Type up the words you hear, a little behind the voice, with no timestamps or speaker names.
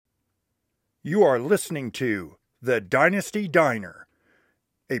You are listening to The Dynasty Diner,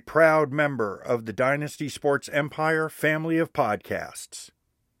 a proud member of the Dynasty Sports Empire family of podcasts.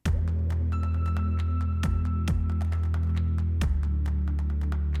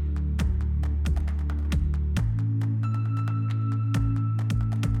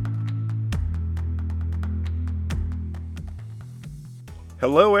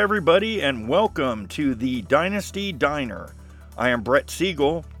 Hello, everybody, and welcome to The Dynasty Diner. I am Brett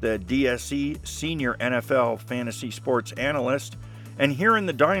Siegel, the DSC Senior NFL Fantasy Sports Analyst, and here in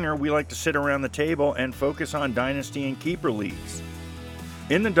the diner we like to sit around the table and focus on Dynasty and Keeper Leagues.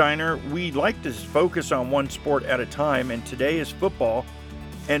 In the diner, we like to focus on one sport at a time, and today is football,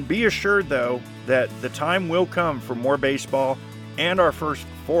 and be assured though that the time will come for more baseball and our first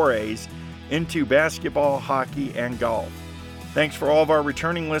forays into basketball, hockey, and golf. Thanks for all of our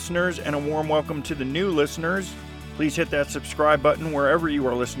returning listeners and a warm welcome to the new listeners. Please hit that subscribe button wherever you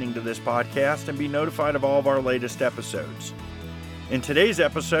are listening to this podcast and be notified of all of our latest episodes. In today's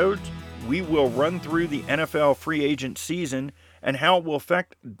episode, we will run through the NFL free agent season and how it will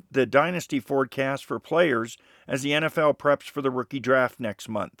affect the dynasty forecast for players as the NFL preps for the rookie draft next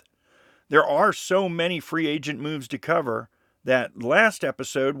month. There are so many free agent moves to cover that last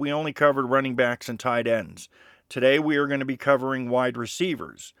episode we only covered running backs and tight ends. Today we are going to be covering wide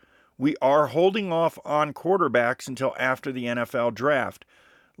receivers. We are holding off on quarterbacks until after the NFL draft.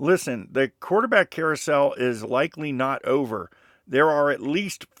 Listen, the quarterback carousel is likely not over. There are at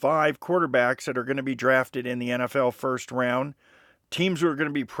least 5 quarterbacks that are going to be drafted in the NFL first round. Teams are going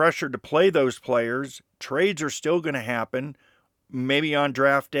to be pressured to play those players. Trades are still going to happen, maybe on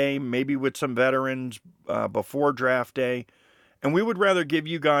draft day, maybe with some veterans before draft day. And we would rather give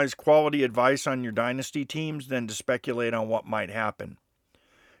you guys quality advice on your dynasty teams than to speculate on what might happen.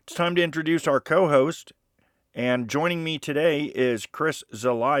 It's time to introduce our co-host, and joining me today is Chris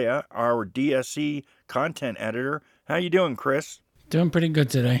Zelaya, our DSC content editor. How you doing, Chris? Doing pretty good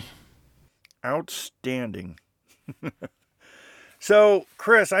today. Outstanding. So,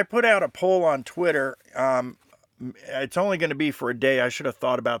 Chris, I put out a poll on Twitter. It's only going to be for a day. I should have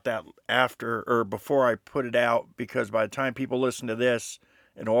thought about that after or before I put it out, because by the time people listen to this,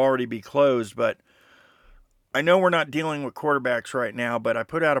 it'll already be closed. But I know we're not dealing with quarterbacks right now, but I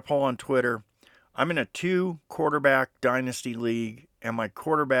put out a poll on Twitter. I'm in a 2-quarterback dynasty league, and my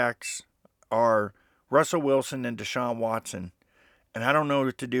quarterbacks are Russell Wilson and Deshaun Watson. And I don't know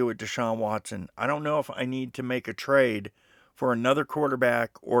what to do with Deshaun Watson. I don't know if I need to make a trade for another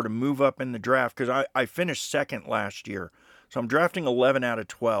quarterback or to move up in the draft, because I finished second last year. So I'm drafting 11 out of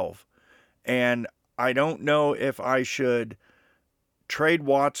 12. And I don't know if I should trade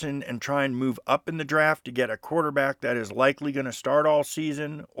Watson and try and move up in the draft to get a quarterback that is likely going to start all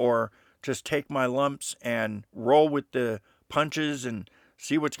season, or just take my lumps and roll with the punches and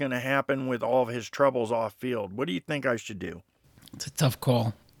see what's going to happen with all of his troubles off field. What do you think I should do? It's a tough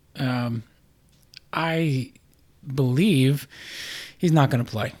call. I believe he's not going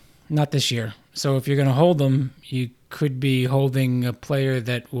to play. Not this year. So if you're going to hold him, you could be holding a player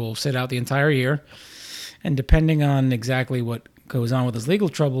that will sit out the entire year. And depending on exactly what goes on with his legal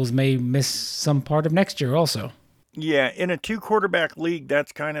troubles, may miss some part of next year also. Yeah, in a 2-quarterback league,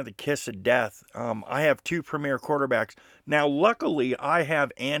 that's kind of the kiss of death. I have 2 premier quarterbacks. Now, luckily, I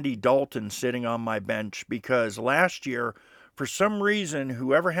have Andy Dalton sitting on my bench, because last year, for some reason,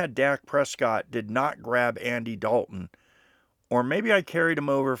 whoever had Dak Prescott did not grab Andy Dalton. Or maybe I carried him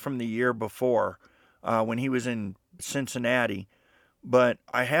over from the year before when he was in Cincinnati. But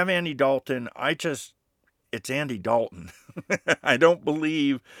I have Andy Dalton. It's Andy Dalton. I don't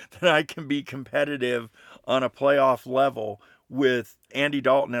believe that I can be competitive on a playoff level with Andy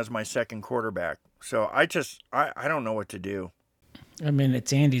Dalton as my second quarterback. So I don't know what to do. I mean,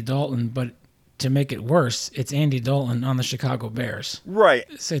 it's Andy Dalton, but to make it worse, it's Andy Dalton on the Chicago Bears. Right.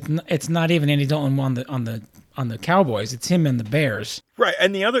 So it's not even Andy Dalton on the Cowboys. It's him and the Bears. Right.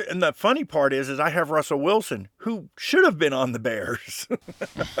 And the funny part is I have Russell Wilson, who should have been on the Bears.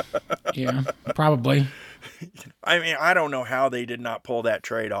 Yeah, probably. I mean, I don't know how they did not pull that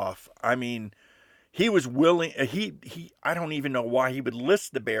trade off. I mean, he was willing. I don't even know why he would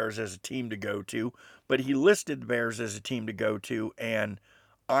list the Bears as a team to go to, but he listed the Bears as a team to go to, and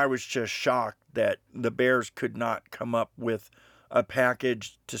I was just shocked that the Bears could not come up with a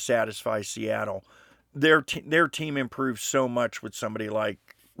package to satisfy Seattle. Their team improves so much with somebody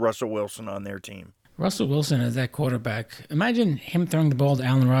like Russell Wilson on their team. Russell Wilson is that quarterback. Imagine him throwing the ball to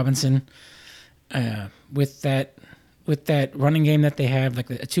Allen Robinson with that running game that they have, like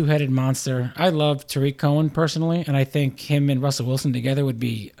a 2-headed monster. I love Tariq Cohen personally, and I think him and Russell Wilson together would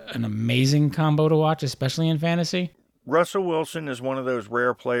be an amazing combo to watch, especially in fantasy. Russell Wilson is one of those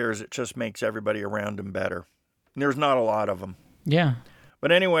rare players that just makes everybody around him better. There's not a lot of them. Yeah.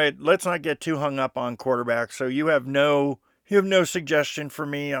 But anyway, let's not get too hung up on quarterbacks. So you have no suggestion for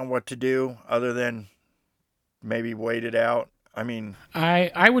me on what to do other than maybe wait it out. I mean,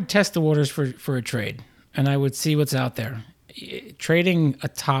 I would test the waters for a trade, and I would see what's out there. Trading a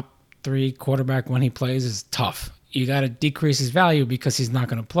top 3 quarterback when he plays is tough. You got to decrease his value because he's not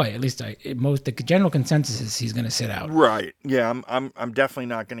going to play. At least the general consensus is he's going to sit out. Right. Yeah, I'm definitely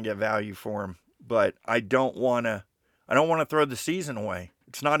not going to get value for him, but I don't want to throw the season away.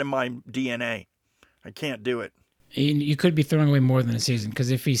 It's not in my DNA. I can't do it. You could be throwing away more than a season because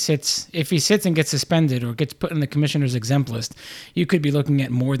if he sits and gets suspended or gets put in the commissioner's exempt list, you could be looking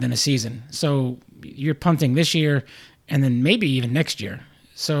at more than a season. So you're punting this year and then maybe even next year.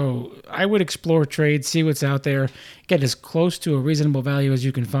 So I would explore trades, see what's out there, get as close to a reasonable value as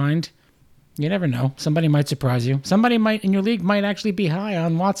you can find. You never know. Somebody might surprise you. Somebody in your league might actually be high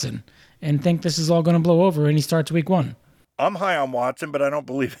on Watson and think this is all going to blow over and he starts week 1. I'm high on Watson, but I don't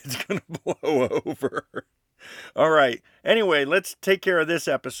believe it's going to blow over. All right. Anyway, let's take care of this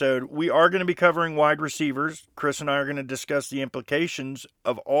episode. We are going to be covering wide receivers. Chris and I are going to discuss the implications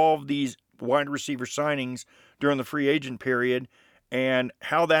of all of these wide receiver signings during the free agent period and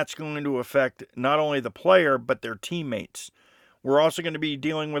how that's going to affect not only the player, but their teammates. We're also going to be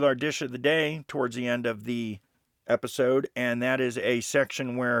dealing with our dish of the day towards the end of the episode, and that is a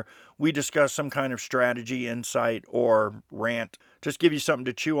section where we discuss some kind of strategy, insight, or rant. Just give you something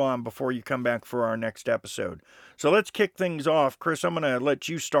to chew on before you come back for our next episode. So let's kick things off. Chris, I'm going to let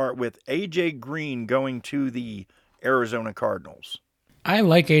you start with A.J. Green going to the Arizona Cardinals. I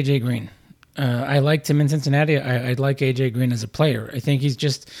like A.J. Green. I liked him in Cincinnati. I like A.J. Green as a player. I think he's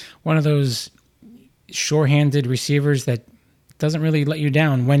just one of those sure-handed receivers that doesn't really let you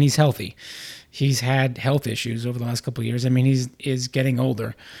down when he's healthy. He's had health issues over the last couple of years. I mean, is getting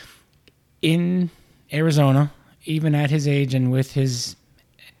older. In Arizona, even at his age and with his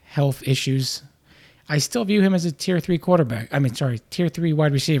health issues, I still view him as a tier 3 tier 3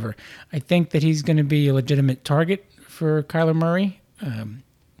 wide receiver. I think that he's going to be a legitimate target for Kyler Murray.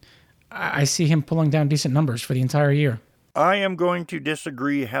 I see him pulling down decent numbers for the entire year. I am going to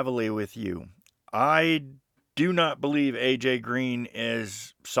disagree heavily with you. I do not believe A.J. Green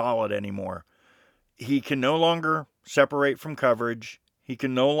is solid anymore. He can no longer separate from coverage. He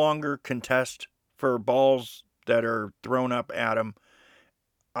can no longer contest for balls that are thrown up at him.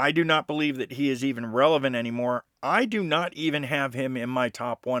 I do not believe that he is even relevant anymore. I do not even have him in my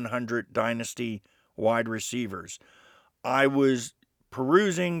top 100 dynasty wide receivers. I was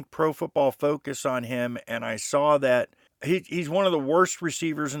perusing Pro Football Focus on him, and I saw that he's one of the worst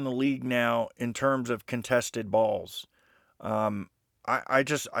receivers in the league now in terms of contested balls. I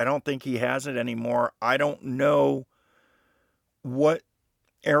don't think he has it anymore. I don't know what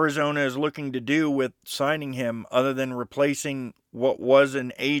Arizona is looking to do with signing him other than replacing what was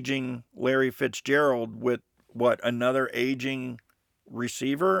an aging Larry Fitzgerald with another aging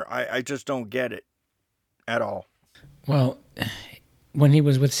receiver. I just don't get it at all. Well, when he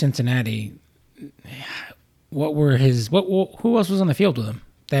was with Cincinnati, who else was on the field with him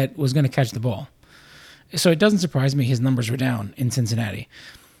that was going to catch the ball? So it doesn't surprise me his numbers were down in Cincinnati.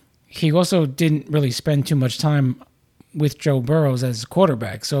 He also didn't really spend too much time with Joe Burrows as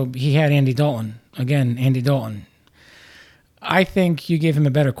quarterback. So he had Andy Dalton. Again, Andy Dalton. I think you give him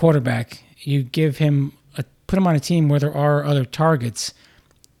a better quarterback. You give him put him on a team where there are other targets.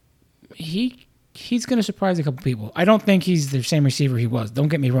 He's going to surprise a couple people. I don't think he's the same receiver he was. Don't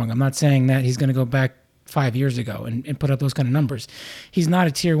get me wrong. I'm not saying that he's going to go back 5 years ago and put up those kind of numbers. He's not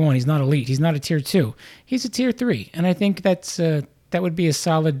a tier 1. He's not elite. He's not a tier 2. He's a tier 3. And I think that would be a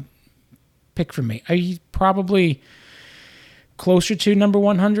solid pick for me. He's probably closer to number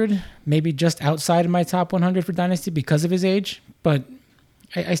 100, maybe just outside of my top 100 for Dynasty because of his age. But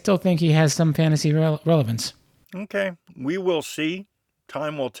I still think he has some fantasy relevance. Okay. We will see.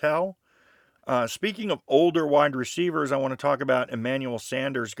 Time will tell. Speaking of older wide receivers, I want to talk about Emmanuel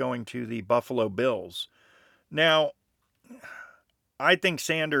Sanders going to the Buffalo Bills. Now, I think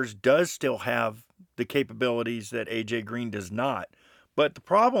Sanders does still have the capabilities that A.J. Green does not. But the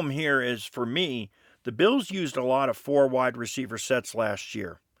problem here is, for me, the Bills used a lot of 4 wide receiver sets last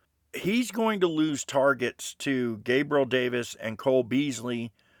year. He's going to lose targets to Gabriel Davis and Cole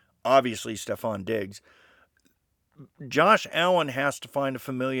Beasley, obviously Stephon Diggs. Josh Allen has to find a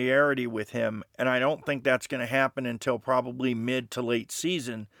familiarity with him, and I don't think that's going to happen until probably mid to late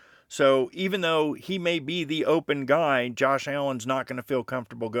season. So even though he may be the open guy, Josh Allen's not going to feel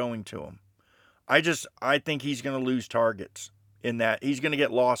comfortable going to him. I think he's going to lose targets in that. He's going to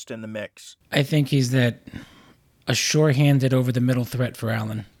get lost in the mix. I think he's that a sure-handed over-the-middle threat for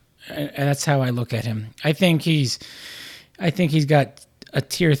Allen. And that's how I look at him. I think he's got a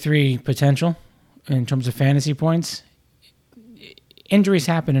tier 3 potential in terms of fantasy points. Injuries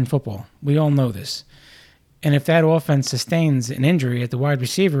happen in football. We all know this. And if that offense sustains an injury at the wide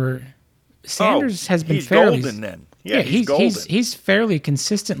receiver, Sanders has been fairly golden then. Yeah, he's golden. He's fairly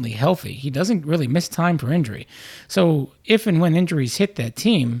consistently healthy. He doesn't really miss time for injury. So if and when injuries hit that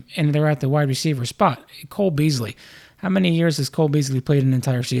team and they're at the wide receiver spot, Cole Beasley, how many years has Cole Beasley played an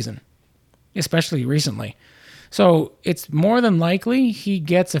entire season? Especially recently. So it's more than likely he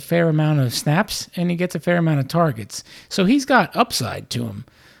gets a fair amount of snaps and he gets a fair amount of targets. So he's got upside to him.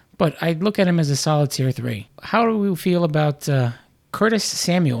 But I look at him as a solid tier 3. How do we feel about Curtis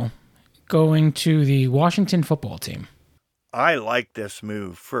Samuel going to the Washington football team? I like this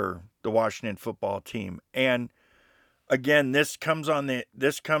move for the Washington football team. And again, this comes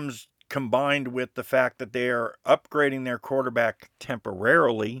combined with the fact that they are upgrading their quarterback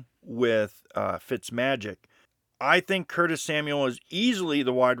temporarily with Fitzmagic. I think Curtis Samuel is easily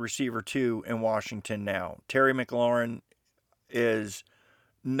the wide receiver 2 in Washington now. Terry McLaurin is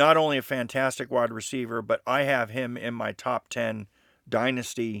not only a fantastic wide receiver, but I have him in my top 10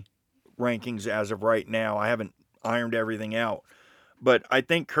 dynasty rankings as of right now. I haven't ironed everything out. But I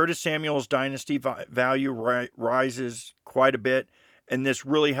think Curtis Samuel's dynasty value rises quite a bit, and this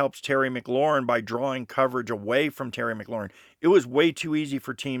really helps Terry McLaurin by drawing coverage away from Terry McLaurin. It was way too easy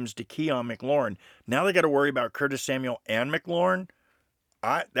for teams to key on McLaurin. Now they got to worry about Curtis Samuel and McLaurin.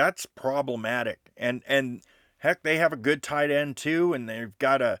 That's problematic. And heck, they have a good tight end too, and they've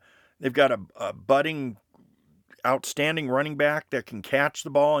got a budding, outstanding running back that can catch the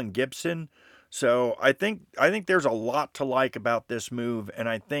ball in Gibson. So I think there's a lot to like about this move, and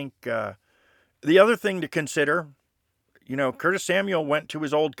I think the other thing to consider, Curtis Samuel went to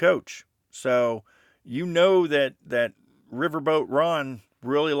his old coach, so that Riverboat Ron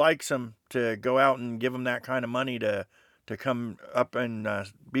really likes him to go out and give him that kind of money to come up and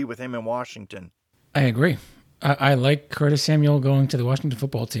be with him in Washington. I agree. I like Curtis Samuel going to the Washington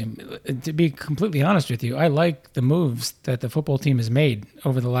football team. To be completely honest with you, I like the moves that the football team has made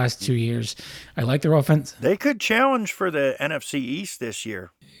over the last 2 years. I like their offense. They could challenge for the NFC East this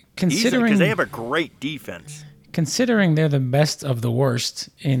year, considering because they have a great defense. Considering they're the best of the worst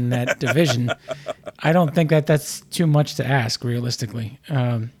in that division, I don't think that's too much to ask, realistically.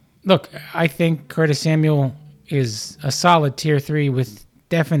 Look, I think Curtis Samuel is a solid tier 3 with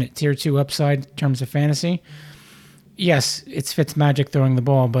definite tier 2 upside in terms of fantasy. Yes, it's Fitzmagic throwing the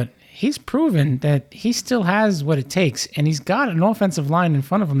ball, but he's proven that he still has what it takes, and he's got an offensive line in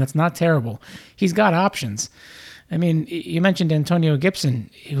front of him that's not terrible. He's got options. I mean, you mentioned Antonio Gibson,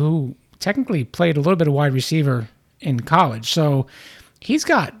 who technically played a little bit of wide receiver in college, so he's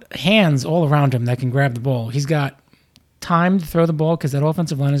got hands all around him that can grab the ball. He's got time to throw the ball because that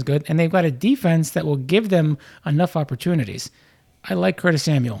offensive line is good, and they've got a defense that will give them enough opportunities. I like Curtis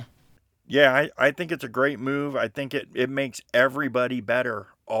Samuel. Yeah, I think it's a great move. I think it makes everybody better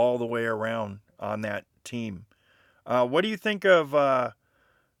all the way around on that team. What do you think of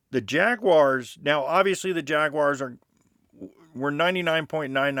the Jaguars? Now, obviously, the Jaguars we're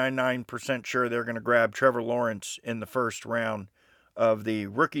 99.999% sure they're going to grab Trevor Lawrence in the first round of the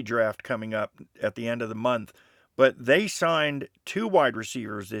rookie draft coming up at the end of the month. But they signed 2 wide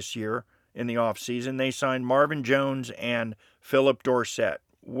receivers this year in the offseason. They signed Marvin Jones and Philip Dorsett.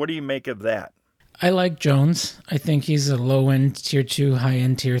 What do you make of that? I like Jones. I think he's a low-end tier 2,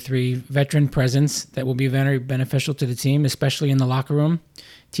 high-end tier 3 veteran presence that will be very beneficial to the team, especially in the locker room,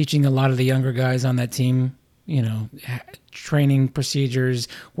 teaching a lot of the younger guys on that team, training procedures,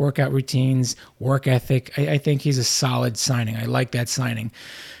 workout routines, work ethic. I think he's a solid signing. I like that signing.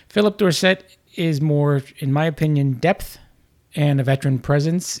 Philip Dorsett is more, in my opinion, depth and a veteran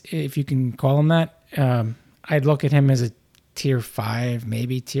presence, if you can call him that. I'd look at him as a tier 5,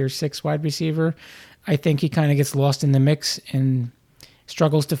 maybe tier 6 wide receiver. I think he kind of gets lost in the mix and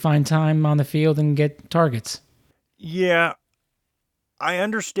struggles to find time on the field and get targets. Yeah, I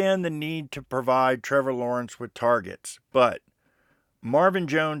understand the need to provide Trevor Lawrence with targets, but Marvin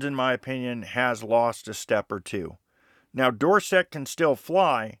Jones, in my opinion, has lost a step or two. Now, Dorsett can still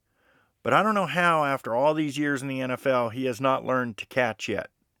fly, but I don't know how, after all these years in the NFL, he has not learned to catch yet.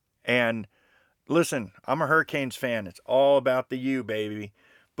 And listen, I'm a Hurricanes fan. It's all about the U, baby.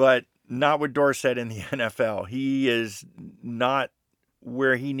 But not with Dorsett in the NFL. He is not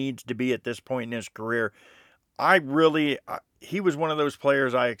where he needs to be at this point in his career. He was one of those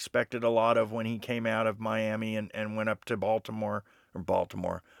players I expected a lot of when he came out of Miami and went up to went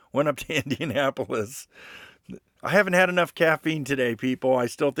up to Indianapolis. I haven't had enough caffeine today, people. I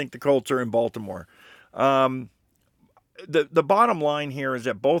still think the Colts are in Baltimore. the bottom line here is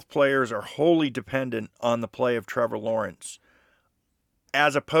that both players are wholly dependent on the play of Trevor Lawrence,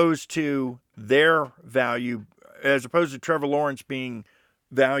 as opposed to their value, as opposed to Trevor Lawrence being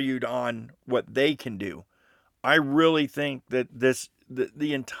valued on what they can do. I really think that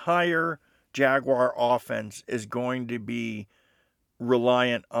the entire Jaguar offense is going to be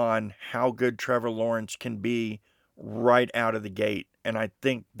reliant on how good Trevor Lawrence can be right out of the gate. And I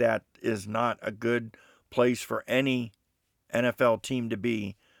think that is not a good place for any NFL team to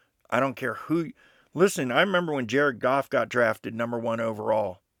be. I don't care who. Listen, I remember when Jared Goff got drafted number 1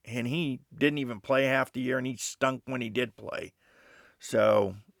 overall, and he didn't even play half the year, and he stunk when he did play.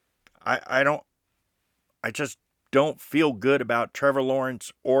 So I just don't feel good about Trevor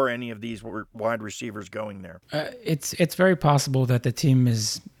Lawrence or any of these wide receivers going there. It's very possible that the team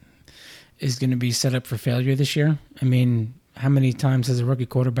is going to be set up for failure this year. I mean, how many times has a rookie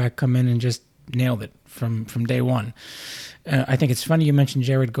quarterback come in and just nailed it from day one? I think it's funny you mentioned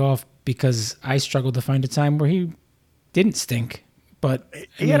Jared Goff, because I struggled to find a time where he didn't stink. But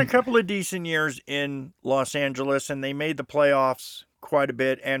he had a couple of decent years in Los Angeles, and they made the playoffs quite a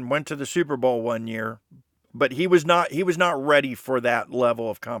bit and went to the Super Bowl one year. But he was not ready for that level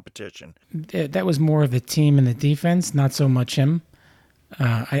of competition. That was more of the team and the defense, not so much him.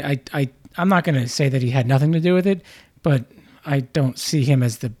 I'm not going to say that he had nothing to do with it, but I don't see him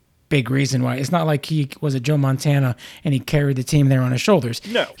as the big reason why. It's not like he was a Joe Montana and he carried the team there on his shoulders.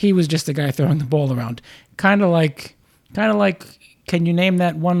 No. He was just a guy throwing the ball around. Kind of like, can you name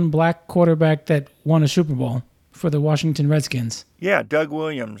that one black quarterback that won a Super Bowl for the Washington Redskins? Yeah, Doug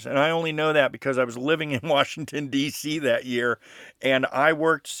Williams. And I only know that because I was living in Washington, D.C. that year, and I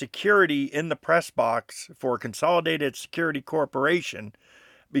worked security in the press box for Consolidated Security Corporation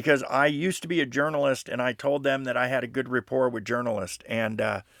because I used to be a journalist, and I told them that I had a good rapport with journalists. And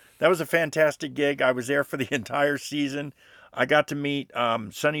that was a fantastic gig. I was there for the entire season. I got to meet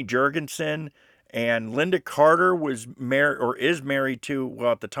Sonny Jurgensen, and Linda Carter was married or is married to,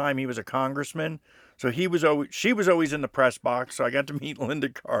 well, at the time he was a congressman. So she was always in the press box, so I got to meet Linda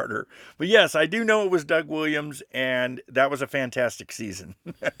Carter. But yes, I do know it was Doug Williams, and that was a fantastic season.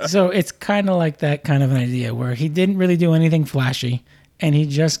 So it's kind of like that kind of an idea where he didn't really do anything flashy, and he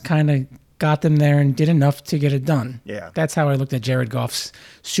just kind of got them there and did enough to get it done. Yeah. That's how I looked at Jared Goff's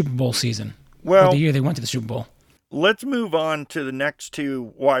Super Bowl season. Well, or the year they went to the Super Bowl. Let's move on to the next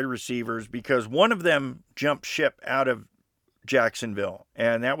two wide receivers, because one of them jumped ship out of Jacksonville,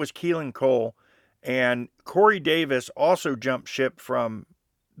 and that was Keelan Cole. And Corey Davis also jumped ship from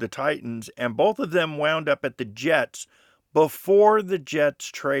the Titans, and both of them wound up at the Jets before the Jets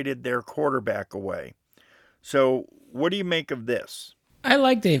traded their quarterback away. So what do you make of this? I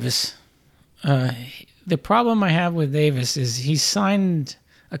like Davis. The problem I have with Davis is he signed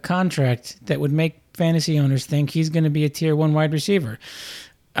a contract that would make fantasy owners think he's going to be a tier 1 wide receiver.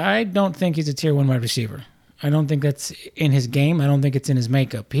 I don't think he's a tier 1 wide receiver. I don't think that's in his game. I don't think it's in his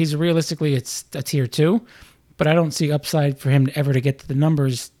makeup. It's a tier 2, but I don't see upside for him ever to get to the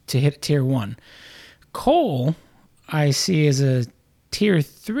numbers to hit tier 1. Cole, I see as a tier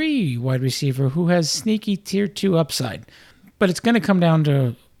 3 wide receiver who has sneaky tier 2 upside, but it's going to come down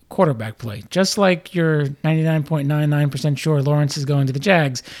to quarterback play. Just like you're 99.99% sure Lawrence is going to the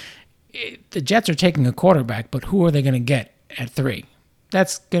Jags, the Jets are taking a quarterback, but who are they going to get at 3?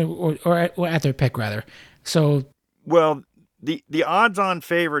 That's going to, or at their pick rather. So, well, the odds-on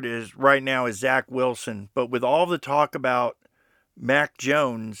favorite right now is Zach Wilson, but with all the talk about Mac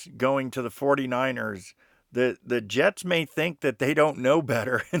Jones going to the 49ers, the Jets may think that they don't know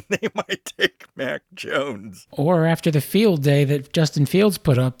better, and they might take Mac Jones. Or after the field day that Justin Fields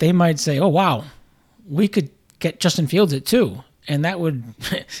put up, they might say, "Oh wow, we could get Justin Fields at 2," and that would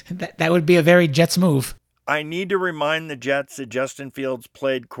that would be a very Jets move. I need to remind the Jets that Justin Fields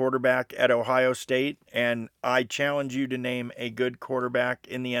played quarterback at Ohio State, and I challenge you to name a good quarterback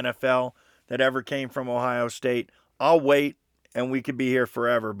in the NFL that ever came from Ohio State. I'll wait, and we could be here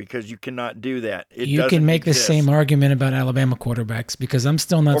forever because you cannot do that. You can make the same argument about Alabama quarterbacks because I'm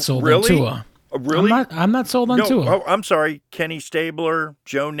still not sold on Tua. Really? I'm not sold on Tua. Oh, I'm sorry. Kenny Stabler,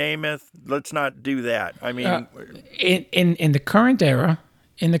 Joe Namath. Let's not do that. I mean, in the current era,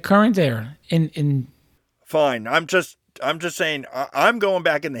 fine. I'm just saying, I'm going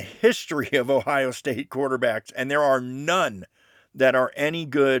back in the history of Ohio State quarterbacks, and there are none that are any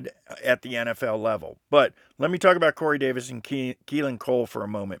good at the NFL level. But let me talk about Corey Davis and Keelan Cole for a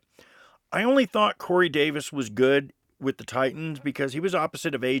moment. I only thought Corey Davis was good with the Titans because he was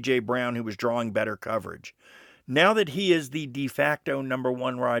opposite of A.J. Brown, who was drawing better coverage. Now that he is the de facto number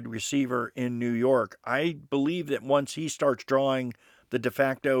 1 wide receiver in New York, I believe that once he starts drawing the de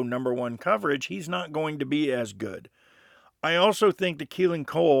facto number 1 coverage, he's not going to be as good. I also think that Keelan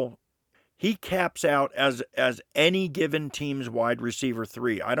Cole, he caps out as any given team's wide receiver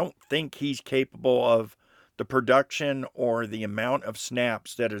 3. I don't think he's capable of the production or the amount of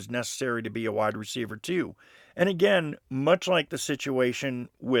snaps that is necessary to be a wide receiver 2. And again, much like the situation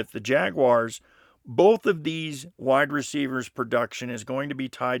with the Jaguars, both of these wide receivers' production is going to be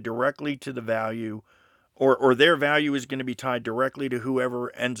tied directly to the value, or their value is going to be tied directly to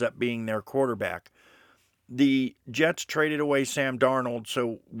whoever ends up being their quarterback. The Jets traded away Sam Darnold,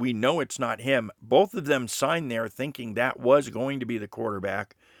 so we know it's not him. Both of them signed there thinking that was going to be the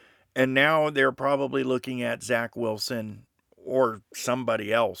quarterback. And now they're probably looking at Zach Wilson or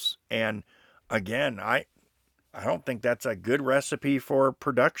somebody else. And again, I don't think that's a good recipe for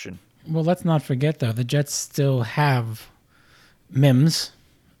production. Well, let's not forget, though, the Jets still have Mims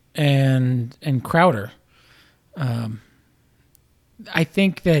and Crowder. I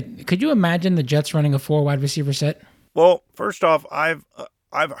think that, could you imagine the Jets running a 4 wide receiver set? Well, first off, I've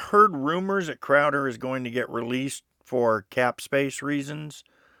heard rumors that Crowder is going to get released for cap space reasons.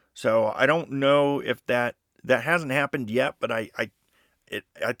 So I don't know if that hasn't happened yet, but I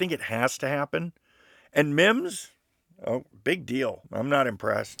think it has to happen. And Mims, oh, big deal. I'm not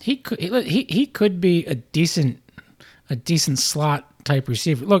impressed. He could be a decent slot type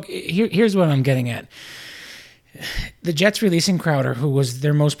receiver. Look, here's what I'm getting at. The Jets releasing Crowder, who was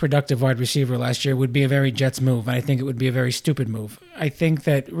their most productive wide receiver last year, would be a very Jets move, and I think it would be a very stupid move. I think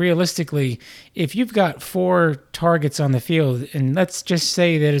that realistically, if you've got 4 targets on the field, and let's just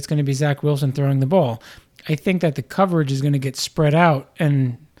say that it's going to be Zach Wilson throwing the ball, I think that the coverage is going to get spread out,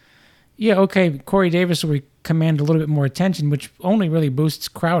 and yeah, okay, Corey Davis will command a little bit more attention, which only really boosts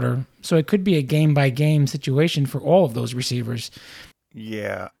Crowder, so it could be a game-by-game situation for all of those receivers.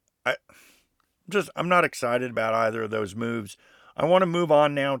 Yeah, I'm not excited about either of those moves. I want to move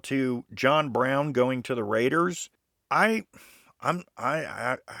on now to John Brown going to the Raiders. I don't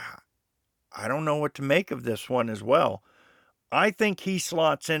know what to make of this one as well. I think he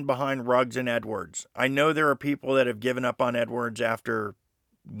slots in behind Ruggs and Edwards. I know there are people that have given up on Edwards after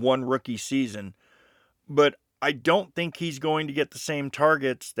one rookie season, but I don't think he's going to get the same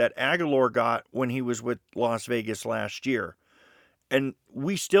targets that Aguilar got when he was with Las Vegas last year. And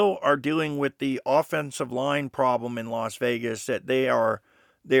we still are dealing with the offensive line problem in Las Vegas, that they are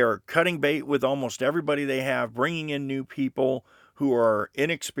cutting bait with almost everybody they have, bringing in new people who are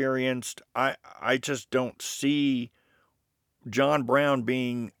inexperienced. I just don't see John Brown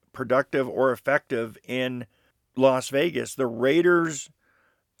being productive or effective in Las Vegas. The Raiders,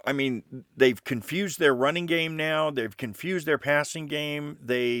 I mean, they've confused their running game now. They've confused their passing game.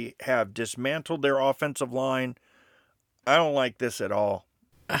 They have dismantled their offensive line. I don't like this at all.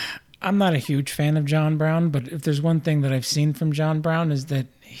 I'm not a huge fan of John Brown, but if there's one thing that I've seen from John Brown is that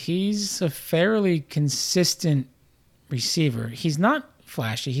he's a fairly consistent receiver. He's not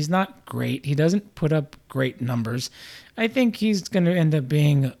flashy. He's not great. He doesn't put up great numbers. I think he's going to end up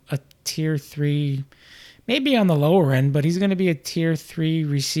being a tier 3, maybe on the lower end, but he's going to be a tier 3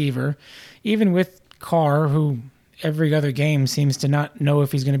 receiver, even with Carr, who every other game seems to not know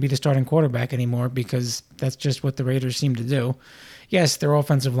if he's going to be the starting quarterback anymore, because that's just what the Raiders seem to do. Yes, their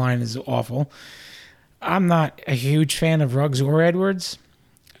offensive line is awful. I'm not a huge fan of Ruggs or Edwards.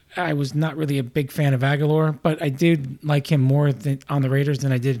 I was not really a big fan of Aguilar, but I did like him more on the Raiders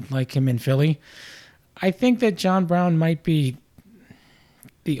than I did like him in Philly. I think that John Brown might be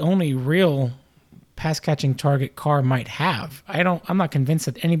the only real pass-catching target Carr might have. I'm not convinced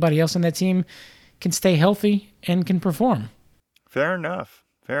that anybody else on that team can stay healthy and can perform. Fair enough.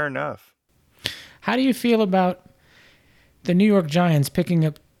 How do you feel about the New York Giants picking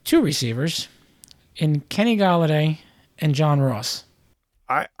up 2 receivers in Kenny Golladay and John Ross?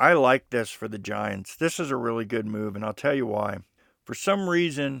 I like this for the Giants. This is a really good move, and I'll tell you why. For some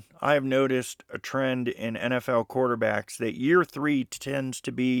reason, I have noticed a trend in NFL quarterbacks that year 3 tends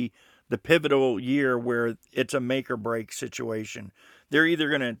to be the pivotal year where it's a make-or-break situation. They're either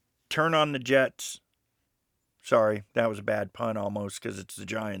going to turn on the Jets. Sorry, that was a bad pun almost because it's the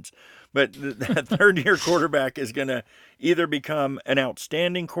Giants. But that third-year quarterback is going to either become an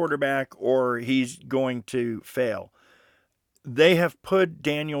outstanding quarterback or he's going to fail. They have put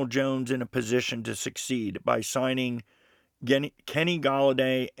Daniel Jones in a position to succeed by signing Kenny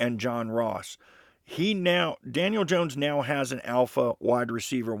Golladay and John Ross. Daniel Jones now has an alpha wide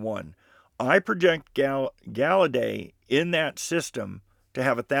receiver 1. I project Golladay in that system to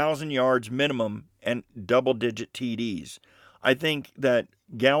have 1,000 yards minimum and double-digit TDs. I think that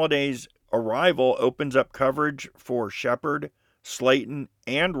Galladay's arrival opens up coverage for Shepard, Slayton,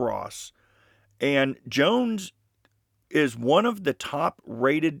 and Ross. And Jones is one of the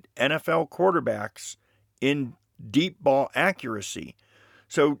top-rated NFL quarterbacks in deep ball accuracy.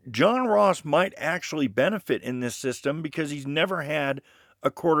 So John Ross might actually benefit in this system because he's never had a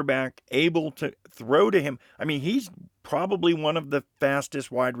quarterback able to throw to him. I mean, he's probably one of the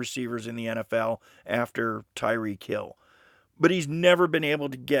fastest wide receivers in the NFL after Tyreek Hill. But he's never been able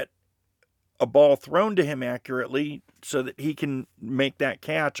to get a ball thrown to him accurately so that he can make that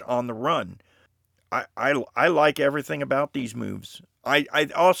catch on the run. I like everything about these moves. I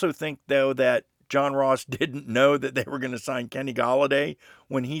also think, though, that John Ross didn't know that they were going to sign Kenny Golladay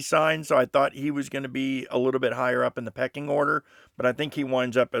when he signed, so I thought he was going to be a little bit higher up in the pecking order, but I think he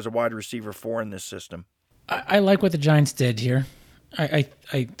winds up as a wide receiver 4 in this system. I like what the Giants did here.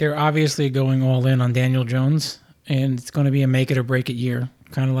 They're obviously going all in on Daniel Jones, and it's going to be a make it or break it year,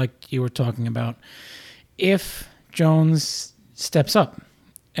 kind of like you were talking about. If Jones steps up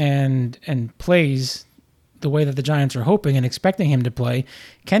and plays the way that the Giants are hoping and expecting him to play,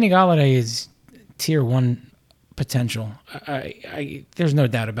 Kenny Golladay is tier 1 potential. There's no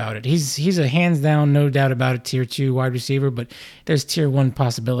doubt about it. He's a hands down, no doubt about it, tier 2 wide receiver, but there's tier 1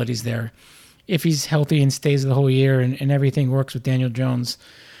 possibilities there. If he's healthy and stays the whole year and everything works with Daniel Jones.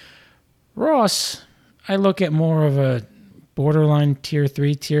 Ross, I look at more of a borderline tier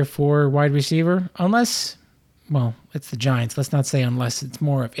 3, tier 4 wide receiver, unless, well, it's the Giants. Let's not say unless. It's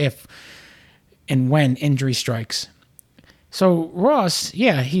more of if and when injury strikes. So Ross,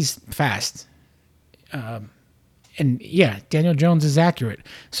 yeah, he's fast. And yeah, Daniel Jones is accurate.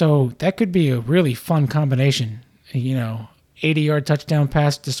 So that could be a really fun combination, 80-yard touchdown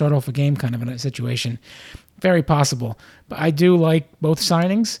pass to start off a game kind of in a situation. Very possible. But I do like both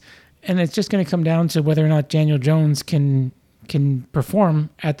signings, and it's just going to come down to whether or not Daniel Jones can perform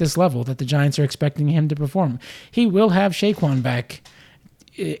at this level that the Giants are expecting him to perform. He will have Saquon back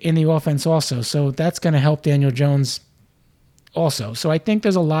in the offense also, so that's going to help Daniel Jones also. So I think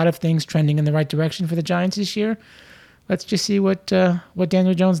there's a lot of things trending in the right direction for the Giants this year. Let's just see what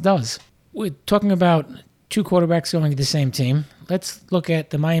Daniel Jones does. We're talking about 2 quarterbacks going to the same team. Let's look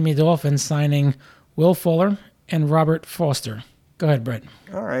at the Miami Dolphins signing Will Fuller and Robert Foster. Go ahead, Brett.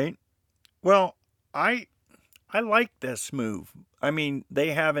 All right. Well, I like this move. I mean,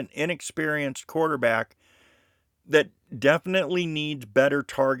 they have an inexperienced quarterback that definitely needs better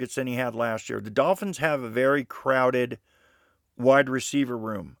targets than he had last year. The Dolphins have a very crowded wide receiver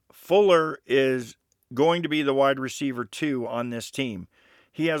room. Fuller is going to be the wide receiver 2 on this team.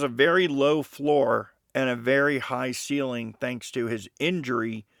 He has a very low floor and a very high ceiling thanks to his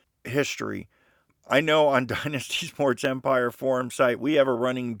injury history. I know on Dynasty Sports Empire forum site, we have a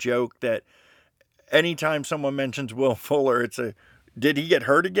running joke that anytime someone mentions Will Fuller, it's did he get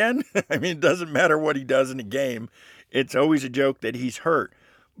hurt again? I mean, it doesn't matter what he does in a game. It's always a joke that he's hurt.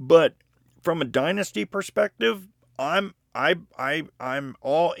 But from a dynasty perspective, I'm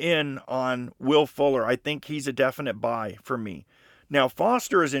all in on Will Fuller. I think he's a definite buy for me. Now,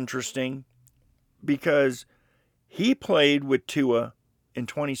 Foster is interesting because he played with Tua in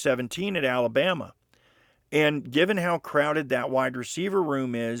 2017 at Alabama. And given how crowded that wide receiver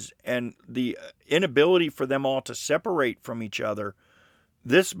room is and the inability for them all to separate from each other,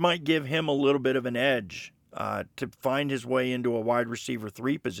 this might give him a little bit of an edge to find his way into a wide receiver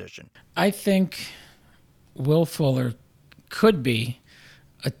 3 position. I think Will Fuller could be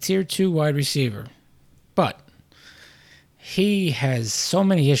a tier 2 wide receiver, but he has so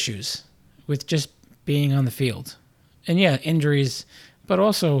many issues with just being on the field. And yeah, injuries, but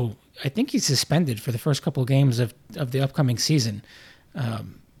also I think he's suspended for the first couple of games of the upcoming season.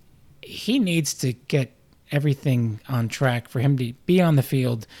 He needs to get everything on track for him to be on the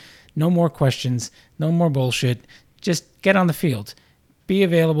field. No more questions, no more bullshit. Just get on the field. Be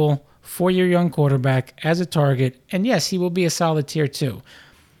available for your young quarterback as a target. And yes, he will be a solid tier 2.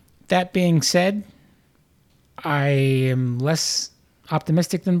 That being said, I am less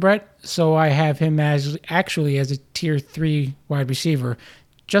optimistic than Brett, so I have him as a tier 3 wide receiver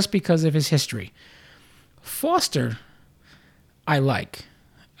just because of his history. Foster, I like.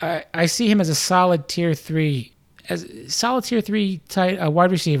 I see him as a solid tier 3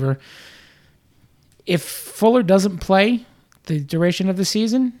 wide receiver. If Fuller doesn't play the duration of the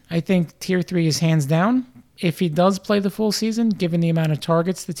season, I think tier 3 is hands down. If he does play the full season, given the amount of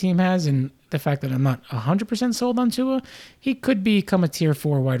targets the team has and the fact that I'm not 100% sold on Tua, he could become a tier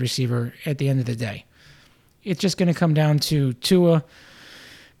 4 wide receiver at the end of the day. It's just going to come down to Tua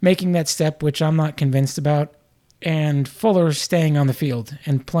making that step, which I'm not convinced about, and Fuller staying on the field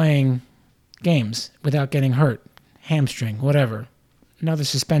and playing games without getting hurt, hamstring, whatever, another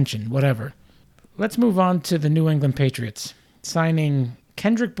suspension, whatever. Let's move on to the New England Patriots, signing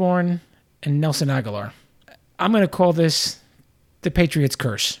Kendrick Bourne and Nelson Aguilar. I'm going to call this the Patriots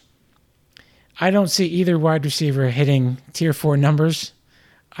curse. I don't see either wide receiver hitting tier 4 numbers.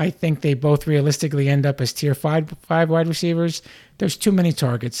 I think they both realistically end up as tier five wide receivers. There's too many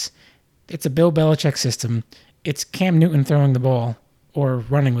targets. It's a Bill Belichick system. It's Cam Newton throwing the ball or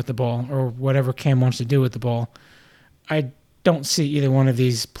running with the ball or whatever Cam wants to do with the ball. I don't see either one of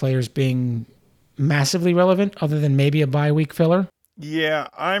these players being massively relevant other than maybe a bye week filler. Yeah,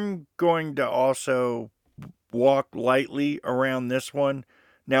 I'm going to also walk lightly around this one.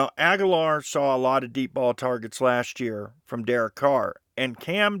 Now, Aguilar saw a lot of deep ball targets last year from Derek Carr, and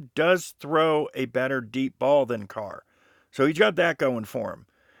Cam does throw a better deep ball than Carr. So he's got that going for him.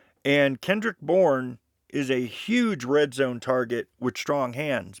 And Kendrick Bourne is a huge red zone target with strong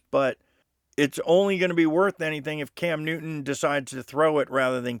hands, but it's only going to be worth anything if Cam Newton decides to throw it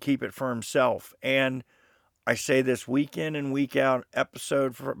rather than keep it for himself. And I say this week in and week out,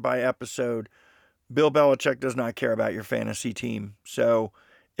 episode by episode, Bill Belichick does not care about your fantasy team. So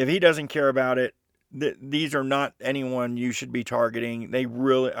if he doesn't care about it, these are not anyone you should be targeting.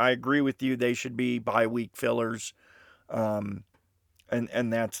 I agree with you, they should be bye week fillers. And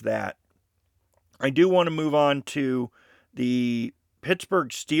that's that. I do want to move on to the Pittsburgh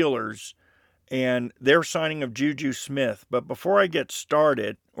Steelers and their signing of Juju Smith. But before we get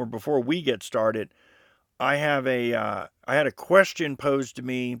started, I had a question posed to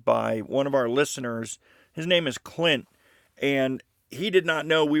me by one of our listeners. His name is Clint, and he did not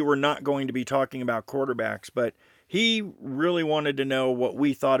know we were not going to be talking about quarterbacks, but he really wanted to know what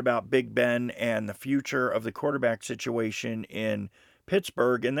we thought about Big Ben and the future of the quarterback situation in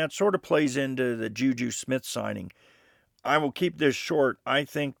Pittsburgh, and that sort of plays into the Juju Smith signing. I will keep this short. I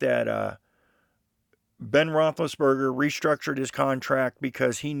think that Ben Roethlisberger restructured his contract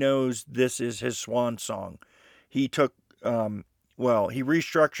because he knows this is his swan song. He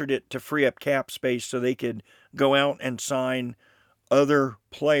restructured it to free up cap space so they could go out and sign other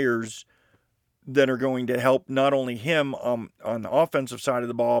players that are going to help not only him on the offensive side of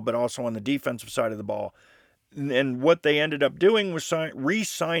the ball, but also on the defensive side of the ball. And what they ended up doing was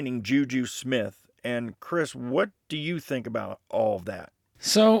re-signing Juju Smith. And Chris, what do you think about all of that?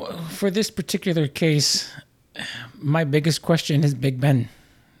 So for this particular case, my biggest question is Big Ben.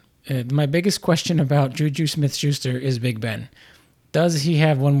 My biggest question about Juju Smith-Schuster is Big Ben. Does he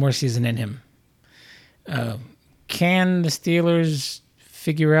have one more season in him? Can the Steelers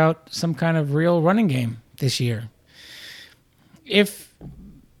figure out some kind of real running game this year? If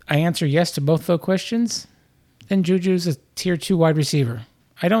I answer yes to both those questions, then Juju's a tier 2 wide receiver.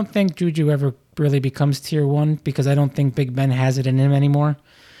 I don't think Juju ever really becomes tier 1 because I don't think Big Ben has it in him anymore.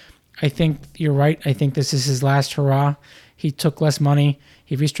 I think you're right. I think this is his last hurrah. He took less money.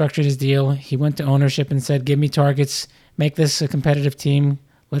 He restructured his deal. He went to ownership and said, give me targets. Make this a competitive team.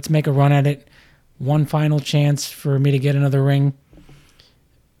 Let's make a run at it. One final chance for me to get another ring.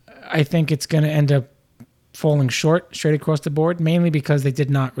 I think it's going to end up falling short straight across the board, mainly because they did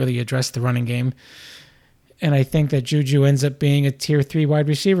not really address the running game. And I think that Juju ends up being a tier 3 wide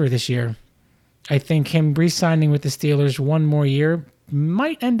receiver this year. I think him re-signing with the Steelers one more year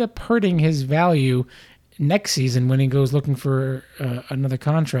might end up hurting his value next season when he goes looking for another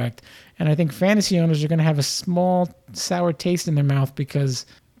contract. And I think fantasy owners are going to have a small sour taste in their mouth because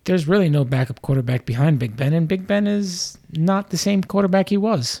there's really no backup quarterback behind Big Ben, and Big Ben is not the same quarterback he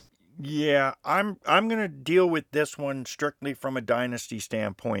was. Yeah, I'm going to deal with this one strictly from a dynasty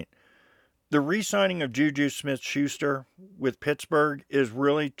standpoint. The re-signing of Juju Smith-Schuster with Pittsburgh is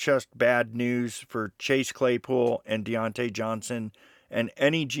really just bad news for Chase Claypool and Deontay Johnson and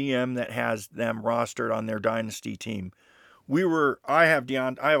any GM that has them rostered on their dynasty team. I have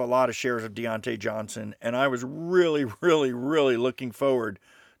a lot of shares of Deontay Johnson, and I was really, really, really looking forward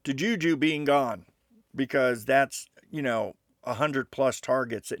to Juju being gone because that's, 100 plus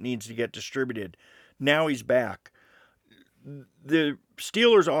targets that needs to get distributed. Now he's back. The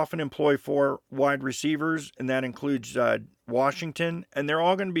Steelers often employ 4 wide receivers, and that includes Washington, and they're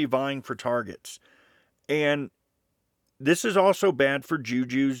all going to be vying for targets. And this is also bad for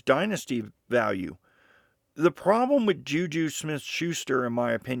Juju's dynasty value. The problem with Juju Smith-Schuster, in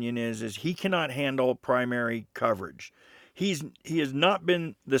my opinion, is he cannot handle primary coverage. He has not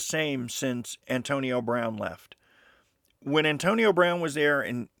been the same since Antonio Brown left. When Antonio Brown was there,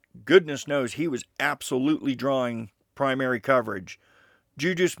 and goodness knows he was absolutely drawing primary coverage,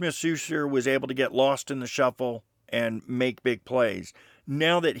 Juju Smith-Schuster was able to get lost in the shuffle and make big plays.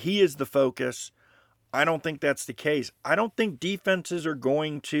 Now that he is the focus, I don't think that's the case. I don't think defenses are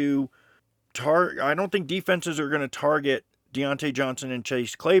going to target Deontay Johnson and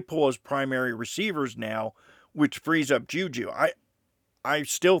Chase Claypool as primary receivers now, which frees up Juju. I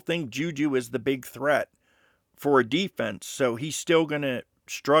still think Juju is the big threat for a defense, so he's still going to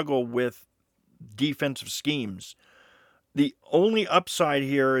struggle with defensive schemes. The only upside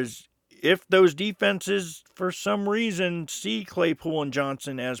here is if those defenses, for some reason, see Claypool and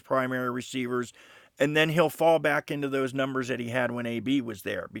Johnson as primary receivers, and then he'll fall back into those numbers that he had when AB was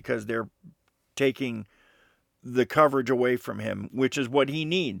there because they're taking the coverage away from him, which is what he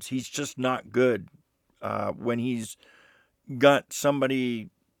needs. He's just not good when he's got somebody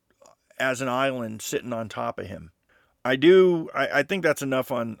as an island sitting on top of him. I think that's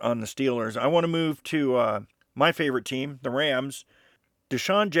enough on the Steelers. I want to move to my favorite team, the Rams.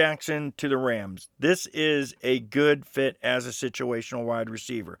 Deshaun Jackson to the Rams. This is a good fit as a situational wide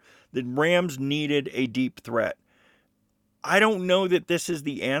receiver. The Rams needed a deep threat. I don't know that this is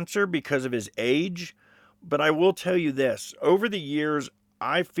the answer because of his age, but I will tell you this. Over the years,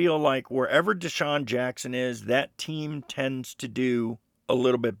 I feel like wherever Deshaun Jackson is, that team tends to do a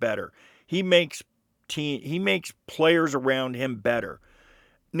little bit better. He makes players around him better.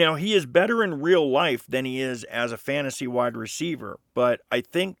 Now, he is better in real life than he is as a fantasy wide receiver, but I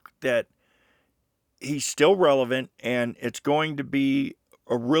think that he's still relevant, and it's going to be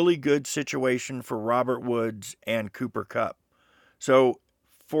a really good situation for Robert Woods and Cooper Kupp. So,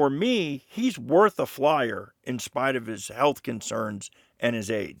 for me, he's worth a flyer in spite of his health concerns and his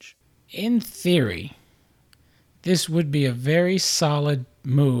age. In theory, this would be a very solid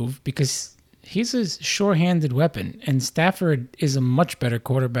move because he's a sure-handed weapon, and Stafford is a much better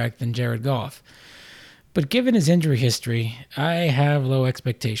quarterback than Jared Goff. But given his injury history, I have low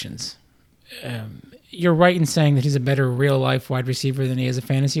expectations. You're right in saying that he's a better real-life wide receiver than he is a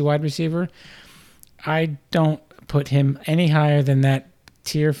fantasy wide receiver. I don't put him any higher than that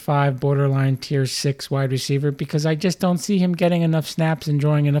Tier 5, borderline Tier 6 wide receiver because I just don't see him getting enough snaps and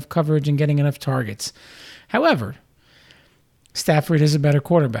drawing enough coverage and getting enough targets. However, Stafford is a better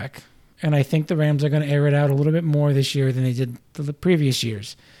quarterback. And I think the Rams are going to air it out a little bit more this year than they did the previous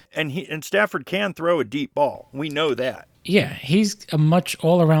years. And Stafford can throw a deep ball. We know that. Yeah, he's a much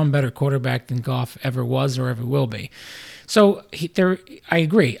all-around better quarterback than Goff ever was or ever will be. So I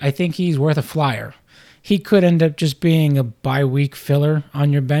agree. I think he's worth a flyer. He could end up just being a bye-week filler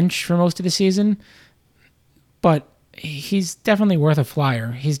on your bench for most of the season, but he's definitely worth a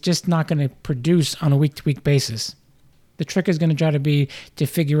flyer. He's just not going to produce on a week-to-week basis. The trick is going to try to be to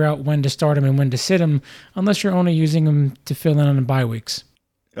figure out when to start him and when to sit him, unless you're only using him to fill in on the bye weeks.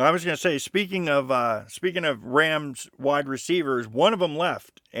 I was going to say, speaking of Rams wide receivers, one of them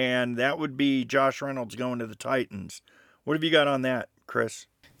left, and that would be Josh Reynolds going to the Titans. What have you got on that, Chris?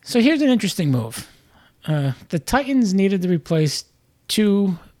 So here's an interesting move. The Titans needed to replace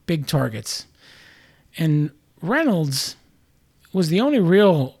two big targets, and Reynolds was the only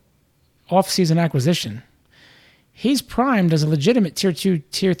real off-season acquisition. He's primed as a legitimate Tier 2,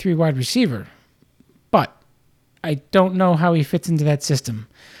 Tier 3 wide receiver, but I don't know how he fits into that system.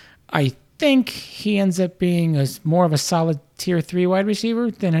 I think he ends up being more of a solid Tier 3 wide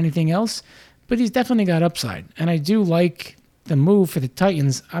receiver than anything else, but he's definitely got upside, and I do like the move for the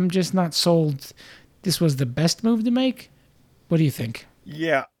Titans. I'm just not sold this was the best move to make. What do you think?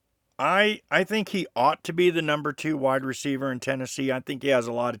 Yeah, I think he ought to be the number 2 wide receiver in Tennessee. I think he has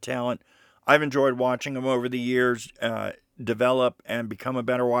a lot of talent. I've enjoyed watching him over the years develop and become a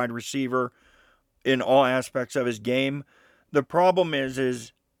better wide receiver in all aspects of his game. The problem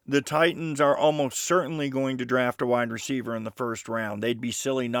is the Titans are almost certainly going to draft a wide receiver in the first round. They'd be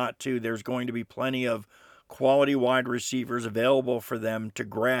silly not to. There's going to be plenty of quality wide receivers available for them to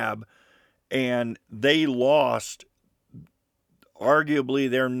grab, and they lost arguably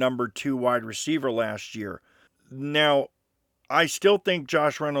their number 2 wide receiver last year. Now, I still think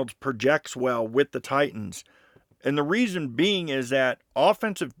Josh Reynolds projects well with the Titans. And the reason being is that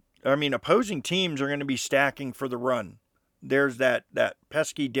opposing teams are going to be stacking for the run. There's that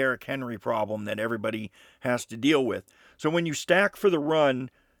pesky Derrick Henry problem that everybody has to deal with. So when you stack for the run,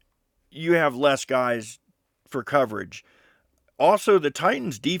 you have less guys for coverage. Also, the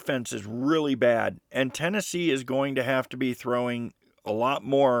Titans' defense is really bad, and Tennessee is going to have to be throwing a lot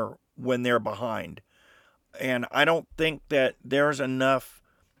more when they're behind. And I don't think that there's enough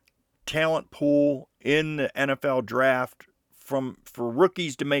talent pool in the NFL draft for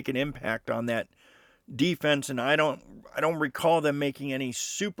rookies to make an impact on that defense. And I don't recall them making any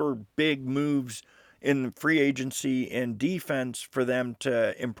super big moves in free agency and defense for them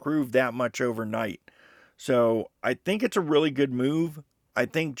to improve that much overnight. So I think it's a really good move. I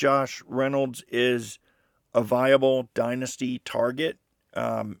think Josh Reynolds is a viable dynasty target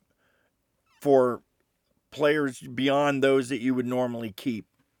for players beyond those that you would normally keep.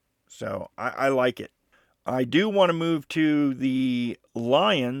 So I like it. I do want to move to the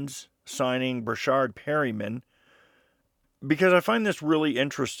Lions signing Brashard Perryman. because I find this really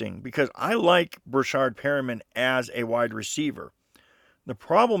interesting because I like Brashard Perriman as a wide receiver. The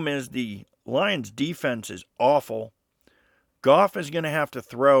problem is the Lions defense is awful. Goff is going to have to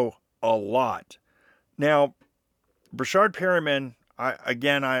throw a lot. Now, Brashard Perriman,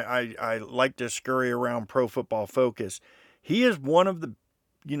 I like to scurry around Pro Football Focus. He is one of the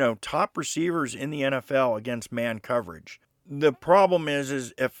top receivers in the NFL against man coverage. The problem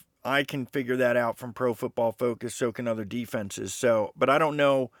is if I can figure that out from Pro Football Focus, so can other defenses. But I don't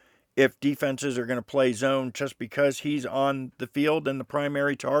know if defenses are going to play zone just because he's on the field and the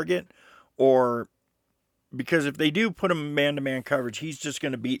primary target, or because if they do put him man-to-man coverage, he's just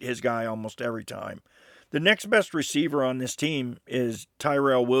going to beat his guy almost every time. The next best receiver on this team is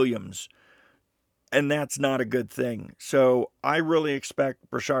Tyrell Williams, and that's not a good thing. So I really expect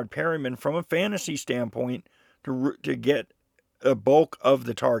Brashard Perriman, from a fantasy standpoint, to get a bulk of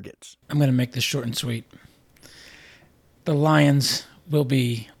the targets. I'm going to make this short and sweet. The Lions will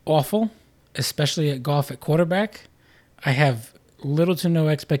be awful, especially at Goff at quarterback. I have little to no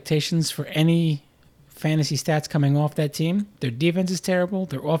expectations for any fantasy stats coming off that team. Their defense is terrible.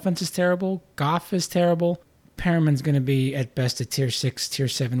 Their offense is terrible. Goff is terrible. Perriman's going to be, at best, a tier 6, tier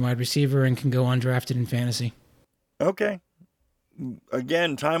 7 wide receiver and can go undrafted in fantasy. Okay.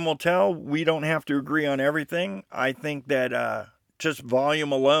 Again, time will tell. We don't have to agree on everything. I think that just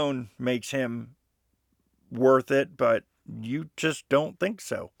volume alone makes him worth it, but you just don't think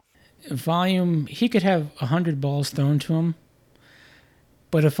so. Volume, he could have 100 balls thrown to him,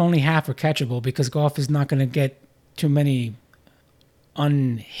 but if only half are catchable, because Goff is not going to get too many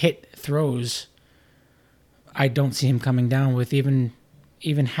unhit throws, I don't see him coming down with even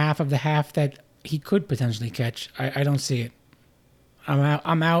half of the half that he could potentially catch. I don't see it.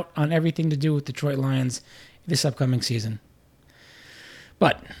 I'm out on everything to do with Detroit Lions this upcoming season.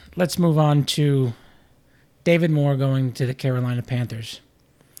 But let's move on to David Moore going to the Carolina Panthers.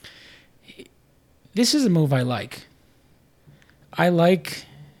 This is a move I like. I like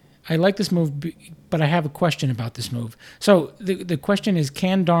this move, but I have a question about this move. So the question is,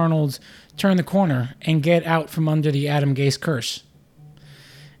 can Darnold turn the corner and get out from under the Adam Gase curse?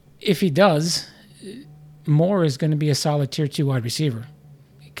 If he does, Moore is going to be a solid tier 2 wide receiver,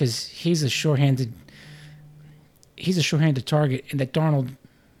 because he's a sure-handed target and that Darnold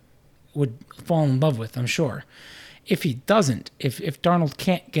would fall in love with, I'm sure. If he doesn't, if Darnold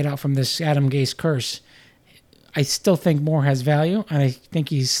can't get out from this Adam Gase curse, I still think Moore has value, and I think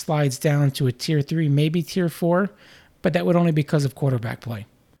he slides down to a tier 3, maybe tier 4, but that would only be because of quarterback play.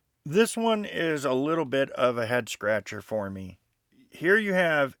 This one is a little bit of a head scratcher for me. Here you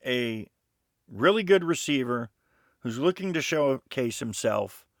have a really good receiver who's looking to showcase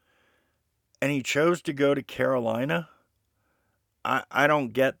himself, and he chose to go to Carolina. I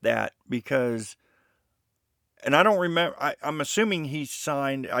don't get that, because, and I don't remember, I'm assuming he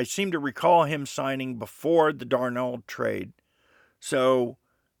signed, I seem to recall him signing before the Darnold trade. So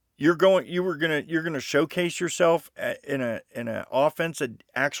you're going to showcase yourself in an offense that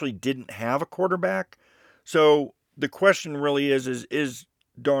actually didn't have a quarterback. So the question really is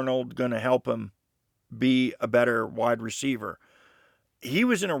Darnold going to help him be a better wide receiver? He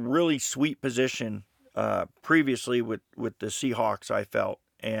was in a really sweet position previously with the Seahawks, I felt.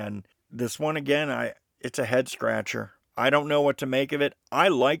 And this one, again, it's a head scratcher. I don't know what to make of it. I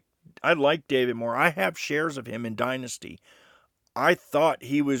like David Moore. I have shares of him in Dynasty. I thought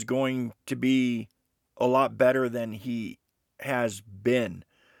he was going to be a lot better than he has been.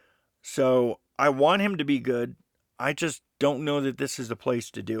 So I want him to be good. I just don't know that this is the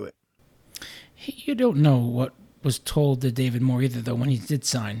place to do it. You don't know what was told to David Moore either, though, when he did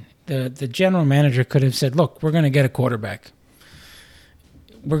sign. The general manager could have said, look, we're going to get a quarterback.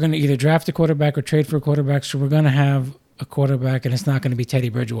 We're going to either draft a quarterback or trade for a quarterback, so we're going to have a quarterback, and it's not going to be Teddy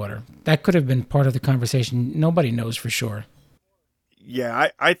Bridgewater. That could have been part of the conversation. Nobody knows for sure. Yeah,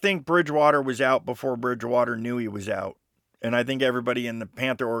 I think Bridgewater was out before Bridgewater knew he was out. And I think everybody in the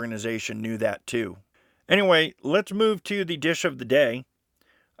Panther organization knew that too. Anyway, let's move to the dish of the day.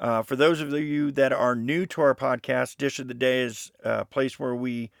 For those of you that are new to our podcast, Dish of the Day is a place where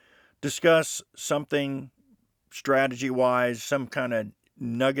we discuss something strategy-wise, some kind of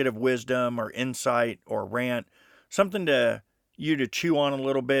nugget of wisdom or insight or rant, something to you to chew on a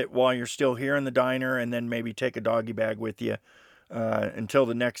little bit while you're still here in the diner, and then maybe take a doggy bag with you until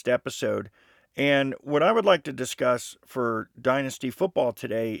the next episode. And what I would like to discuss for Dynasty Football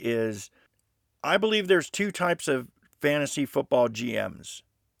today is, I believe there's two types of fantasy football GMs.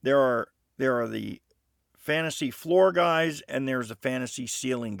 There are the fantasy floor guys, and there's the fantasy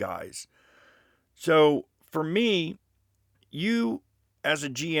ceiling guys. So for me, you as a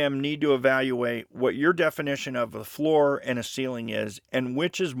GM, need to evaluate what your definition of a floor and a ceiling is and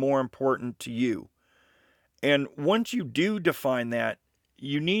which is more important to you. And once you do define that,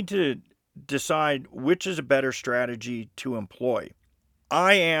 you need to decide which is a better strategy to employ.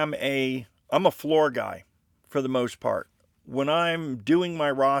 I'm a floor guy for the most part. When I'm doing my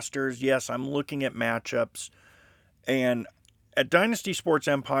rosters, yes, I'm looking at matchups. And at Dynasty Sports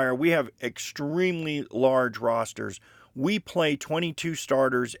Empire, we have extremely large rosters. We play 22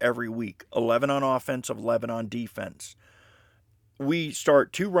 starters every week, 11 on offense, 11 on defense. We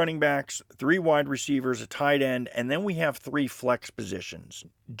start 2 running backs, 3 wide receivers, a tight end, and then we have 3 flex positions.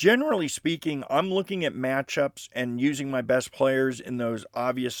 Generally speaking, I'm looking at matchups and using my best players in those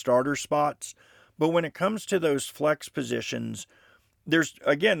obvious starter spots. But when it comes to those flex positions, there's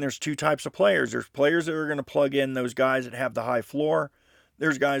 2 types of players. There's players that are going to plug in those guys that have the high floor.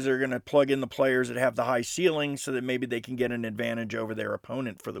 There's guys that are going to plug in the players that have the high ceiling so that maybe they can get an advantage over their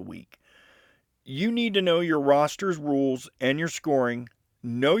opponent for the week. You need to know your roster's rules and your scoring,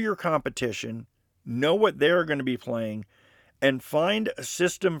 know your competition, know what they're going to be playing, and find a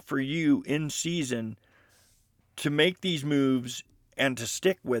system for you in season to make these moves and to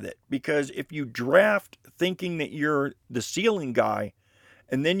stick with it. Because if you draft thinking that you're the ceiling guy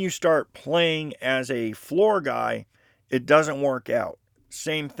and then you start playing as a floor guy, it doesn't work out.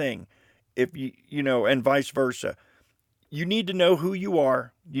 Same thing. If and vice versa. You need to know who you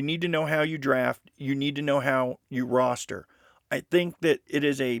are. You need to know how you draft. You need to know how you roster. I think that it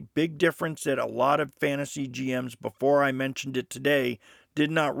is a big difference that a lot of fantasy GMs, before I mentioned it today, did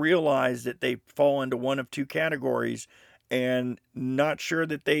not realize that they fall into one of 2 categories and not sure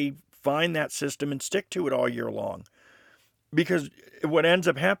that they find that system and stick to it all year long. Because what ends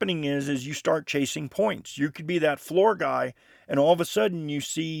up happening is you start chasing points. You could be that floor guy, and all of a sudden you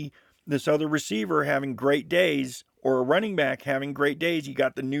see this other receiver having great days, or a running back having great days. You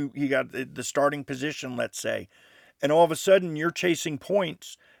got the starting position, let's say, and all of a sudden you're chasing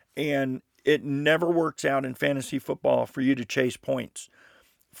points, and it never works out in fantasy football for you to chase points.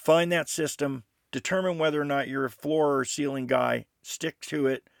 Find that system, determine whether or not you're a floor or ceiling guy, stick to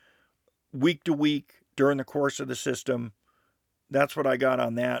it week to week during the course of the system. That's what I got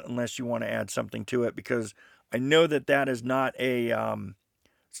on that, unless you want to add something to it, because I know that is not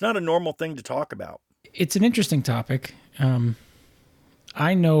it's not a normal thing to talk about. It's an interesting topic.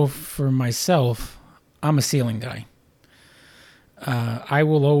 I know for myself, I'm a ceiling guy. I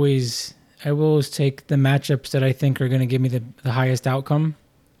will always take the matchups that I think are going to give me the highest outcome,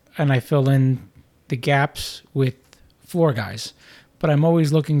 and I fill in the gaps with floor guys. But I'm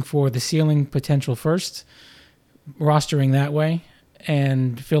always looking for the ceiling potential first, rostering that way,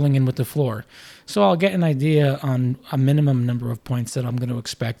 and filling in with the floor. So I'll get an idea on a minimum number of points that I'm going to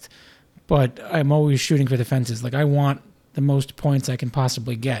expect, but I'm always shooting for the fences. Like, I want the most points I can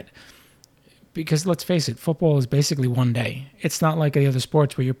possibly get. Because let's face it, football is basically one day. It's not like the other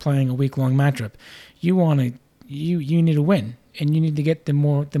sports where you're playing a week-long matchup. You need to win, and you need to get the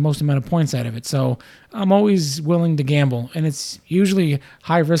most amount of points out of it. So I'm always willing to gamble, and it's usually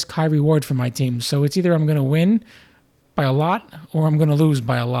high risk, high reward for my team. So it's either I'm going to win by a lot or I'm going to lose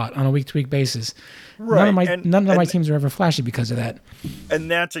by a lot on a week-to-week basis. Right. None of my teams are ever flashy because of that. And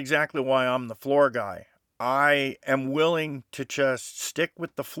that's exactly why I'm the floor guy. I am willing to just stick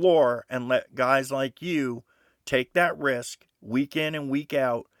with the floor and let guys like you take that risk week in and week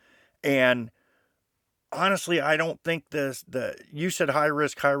out. And honestly, I don't think you said high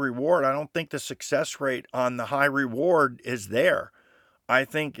risk, high reward. I don't think the success rate on the high reward is there. I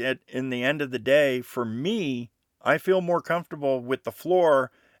think in the end of the day, for me, I feel more comfortable with the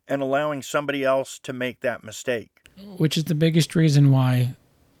floor and allowing somebody else to make that mistake. Which is the biggest reason why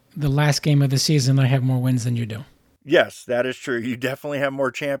the last game of the season I have more wins than you do. Yes, that is true. You definitely have more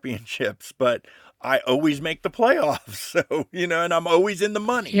championships, but I always make the playoffs. So, and I'm always in the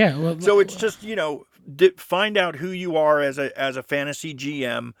money. Yeah. Well, so it's just, find out who you are as a fantasy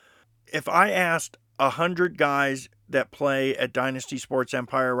GM. If I asked 100 guys that play at Dynasty Sports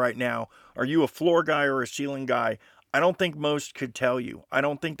Empire right now, are you a floor guy or a ceiling guy? I don't think most could tell you. I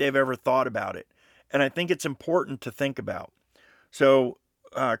don't think they've ever thought about it. And I think it's important to think about. So,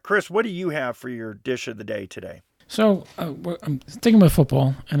 Chris, what do you have for your dish of the day today? So I'm sticking with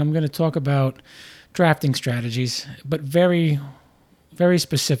football, and I'm going to talk about drafting strategies, but very, very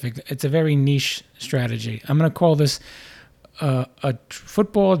specific. It's a very niche strategy. I'm going to call this a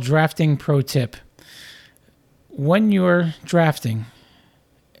football drafting pro tip. When you're drafting,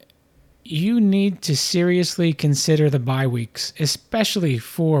 you need to seriously consider the bye weeks, especially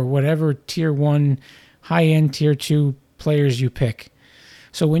for whatever tier 1, high-end tier 2 players you pick.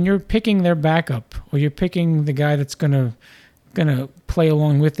 So when you're picking their backup, or you're picking the guy that's going to going to play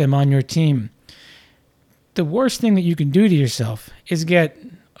along with them on your team. The worst thing that you can do to yourself is get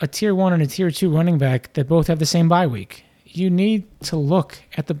a tier 1 and a tier 2 running back that both have the same bye week. You need to look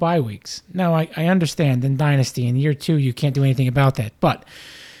at the bye weeks. Now, I understand in Dynasty, in year 2, you can't do anything about that. But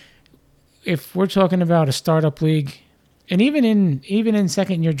if we're talking about a startup league, and even in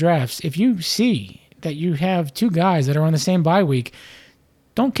second-year drafts, if you see that you have 2 guys that are on the same bye week,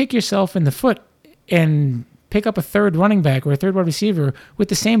 don't kick yourself in the foot and pick up a third running back or a third wide receiver with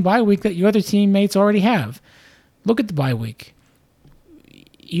the same bye week that your other teammates already have. Look at the bye week.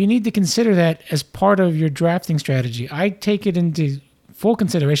 You need to consider that as part of your drafting strategy. I take it into full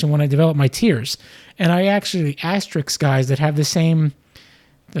consideration when I develop my tiers, and I actually asterisk guys that have the same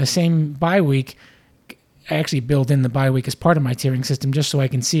bye week. I actually build in the bye week as part of my tiering system just so I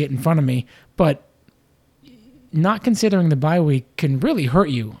can see it in front of me. But not considering the bye week can really hurt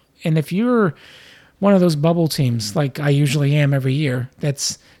you. And if you're one of those bubble teams, like I usually am every year,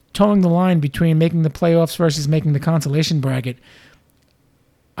 that's towing the line between making the playoffs versus making the consolation bracket,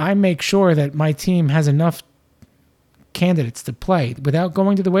 I make sure that my team has enough candidates to play without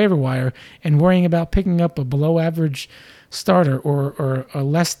going to the waiver wire and worrying about picking up a below average starter or a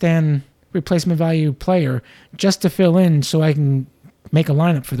less than replacement value player just to fill in so I can make a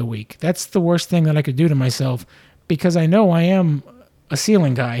lineup for the week. That's the worst thing that I could do to myself because I know I am a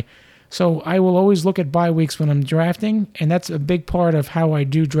ceiling guy. So I will always look at bye weeks when I'm drafting, and that's a big part of how I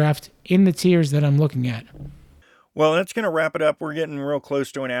do draft in the tiers that I'm looking at. Well, that's going to wrap it up. We're getting real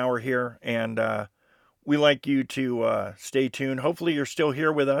close to an hour here, and we like you to stay tuned. Hopefully you're still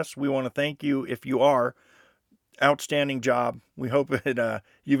here with us. We want to thank you if you are. Outstanding job. We hope that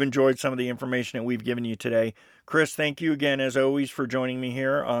you've enjoyed some of the information that we've given you today. Chris, thank you again, as always, for joining me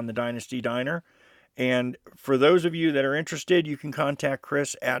here on the Dynasty Diner. And for those of you that are interested, you can contact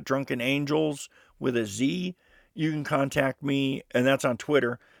Chris at Drunken Angels with a Z. You can contact me, and that's on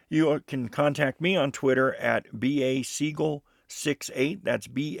Twitter. You can contact me on Twitter at BASiegel68. That's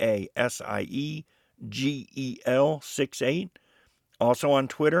BASIEGEL 68. Also on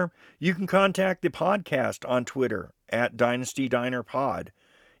Twitter. You can contact the podcast on Twitter at Dynasty Diner Pod.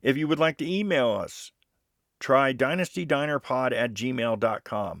 If you would like to email us, try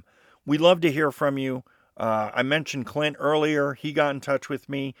dynastydinerpod@gmail.com. We love to hear from you. I mentioned Clint earlier. He got in touch with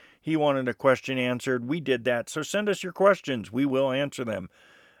me. He wanted a question answered. We did that. So send us your questions. We will answer them.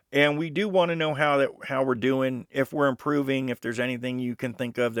 And we do want to know how we're doing, if we're improving, if there's anything you can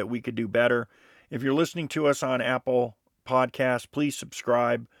think of that we could do better. If you're listening to us on Apple Podcasts, please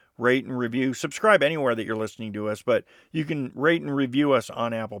subscribe, rate, and review. Subscribe anywhere that you're listening to us, but you can rate and review us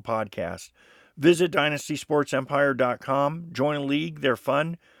on Apple Podcasts. Visit dynastysportsempire.com. Join a league. They're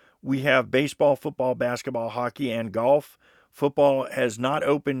fun. We have baseball, football, basketball, hockey, and golf. Football has not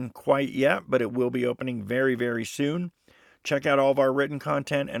opened quite yet, but it will be opening very, very soon. Check out all of our written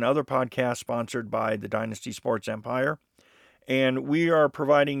content and other podcasts sponsored by the Dynasty Sports Empire. And we are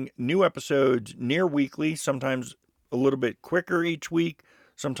providing new episodes near weekly, sometimes a little bit quicker each week,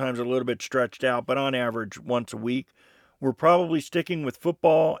 sometimes a little bit stretched out, but on average once a week. We're probably sticking with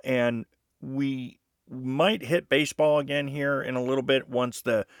football, and we might hit baseball again here in a little bit once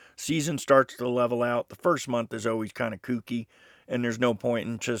the season starts to level out. The first month is always kind of kooky, and there's no point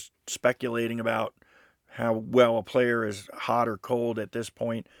in just speculating about how well a player is hot or cold at this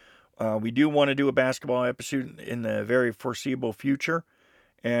point. We do want to do a basketball episode in the very foreseeable future.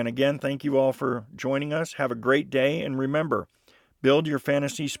 And again, thank you all for joining us. Have a great day, and remember, build your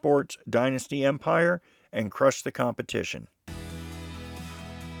fantasy sports dynasty empire and crush the competition.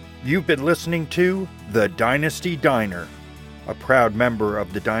 You've been listening to The Dynasty Diner, a proud member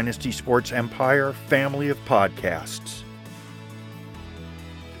of the Dynasty Sports Empire family of podcasts.